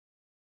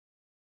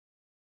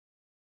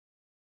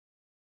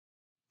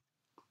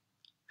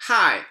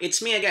Hi,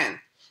 it's me again.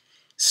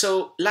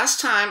 So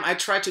last time I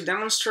tried to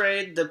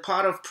demonstrate the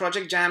part of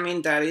Project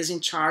Jammin that is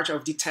in charge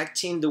of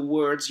detecting the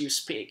words you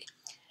speak.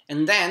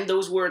 And then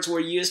those words were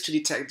used to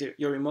detect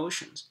your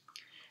emotions.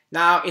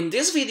 Now in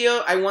this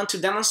video I want to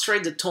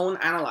demonstrate the tone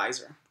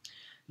analyzer.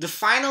 The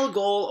final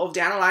goal of the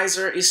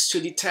analyzer is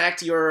to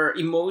detect your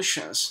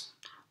emotions.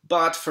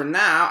 But for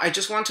now I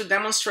just want to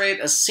demonstrate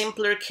a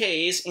simpler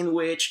case in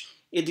which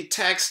it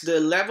detects the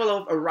level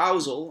of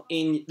arousal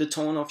in the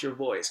tone of your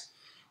voice.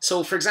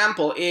 So for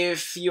example,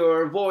 if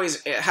your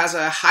voice has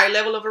a high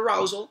level of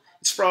arousal,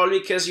 it's probably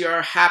because you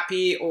are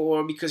happy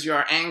or because you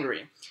are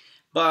angry.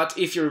 But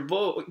if your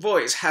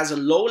voice has a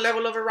low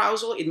level of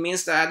arousal, it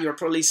means that you're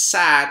probably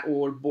sad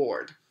or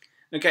bored.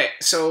 Okay,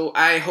 so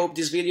I hope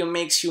this video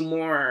makes you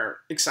more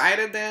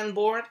excited than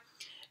bored.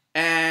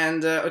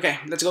 And okay,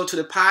 let's go to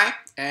the Pi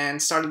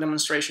and start the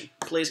demonstration.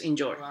 Please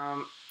enjoy.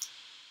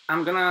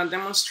 I'm gonna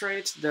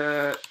demonstrate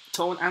the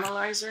tone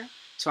analyzer.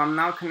 So I'm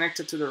now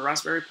connected to the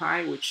Raspberry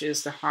Pi, which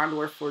is the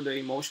hardware for the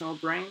emotional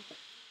brain.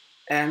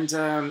 And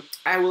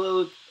I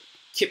will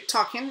keep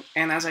talking,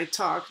 and as I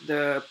talk,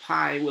 the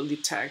Pi will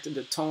detect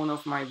the tone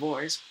of my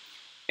voice,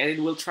 and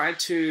it will try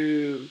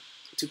to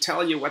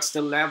tell you what's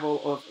the level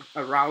of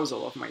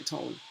arousal of my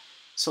tone.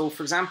 So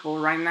for example,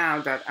 right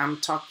now that I'm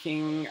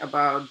talking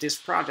about this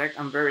project,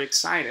 I'm very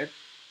excited.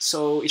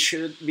 So it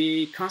should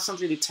be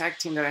constantly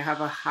detecting that I have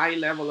a high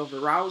level of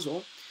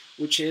arousal,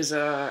 which is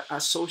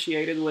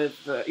associated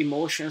with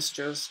emotions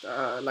just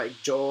like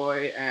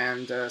joy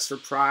and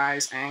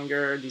surprise,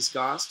 anger,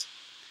 disgust.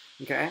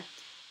 Okay,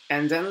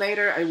 and then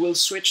later I will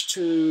switch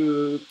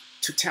to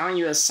telling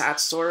you a sad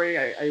story.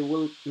 I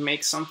will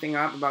make something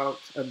up about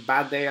a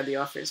bad day at the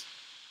office,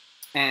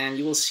 and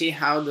you will see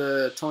how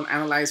the tone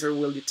analyzer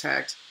will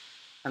detect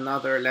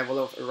another level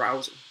of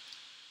arousal.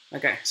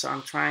 Okay, so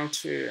I'm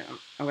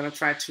gonna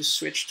try to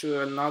switch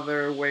to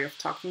another way of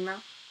talking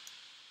now.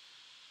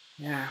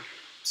 Yeah,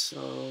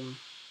 so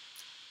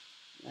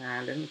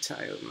let me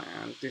tell you,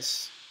 man,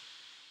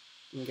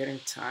 I'm getting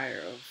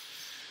tired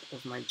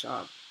of my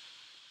job.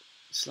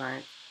 It's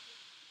like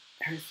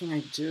everything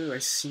I do, I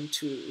seem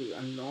to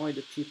annoy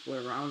the people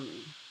around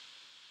me.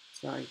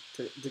 It's like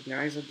the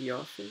guys at the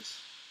office,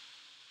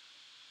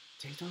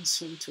 they don't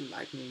seem to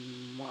like me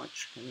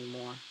much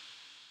anymore.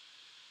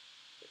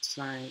 It's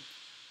like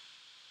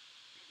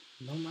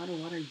no matter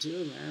what I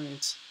do, man,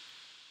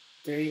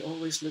 they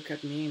always look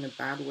at me in a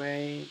bad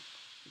way.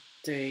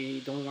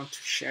 They don't want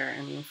to share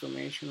any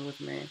information with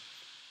me.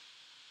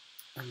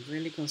 I'm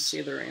really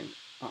considering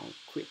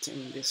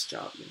quitting this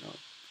job,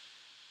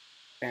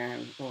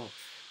 And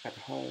at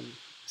home,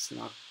 it's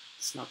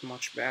not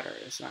much better.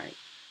 It's like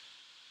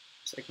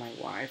my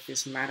wife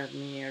is mad at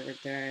me every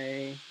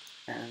day,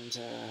 and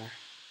I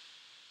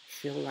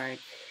feel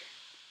like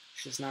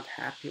she's not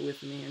happy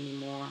with me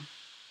anymore.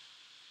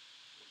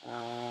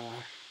 Uh,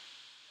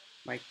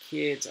 my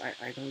kids,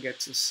 I don't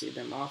get to see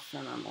them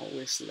often. I'm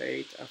always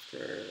late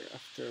after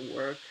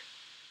work.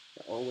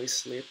 They're always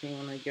sleeping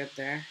when I get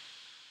there.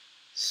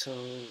 So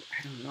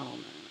I don't know,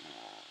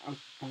 man.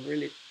 I'm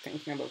really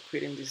thinking about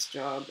quitting this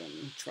job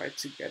and try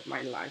to get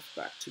my life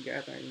back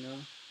together.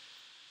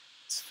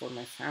 It's for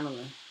my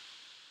family.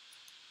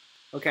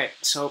 Okay,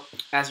 so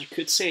as you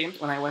could see,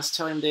 when I was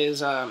telling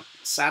this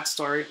sad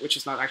story, which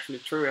is not actually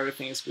true,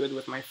 everything is good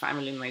with my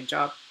family and my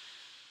job,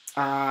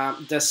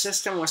 the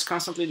system was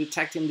constantly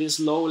detecting this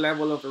low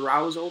level of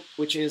arousal,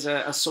 which is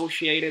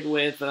associated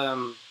with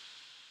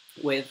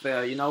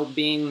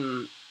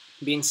being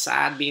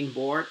sad, being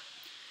bored.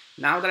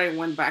 Now that I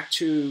went back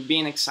to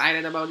being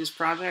excited about this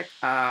project,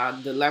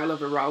 the level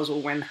of arousal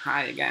went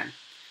high again.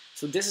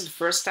 So this is the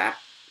first step.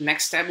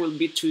 Next step will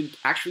be to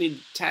actually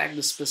detect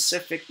the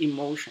specific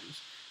emotions.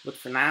 But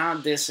for now,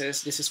 this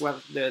is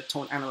what the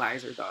tone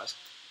analyzer does.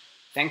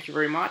 Thank you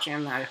very much,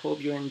 and I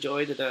hope you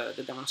enjoyed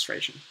the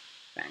demonstration.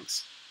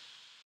 Thanks.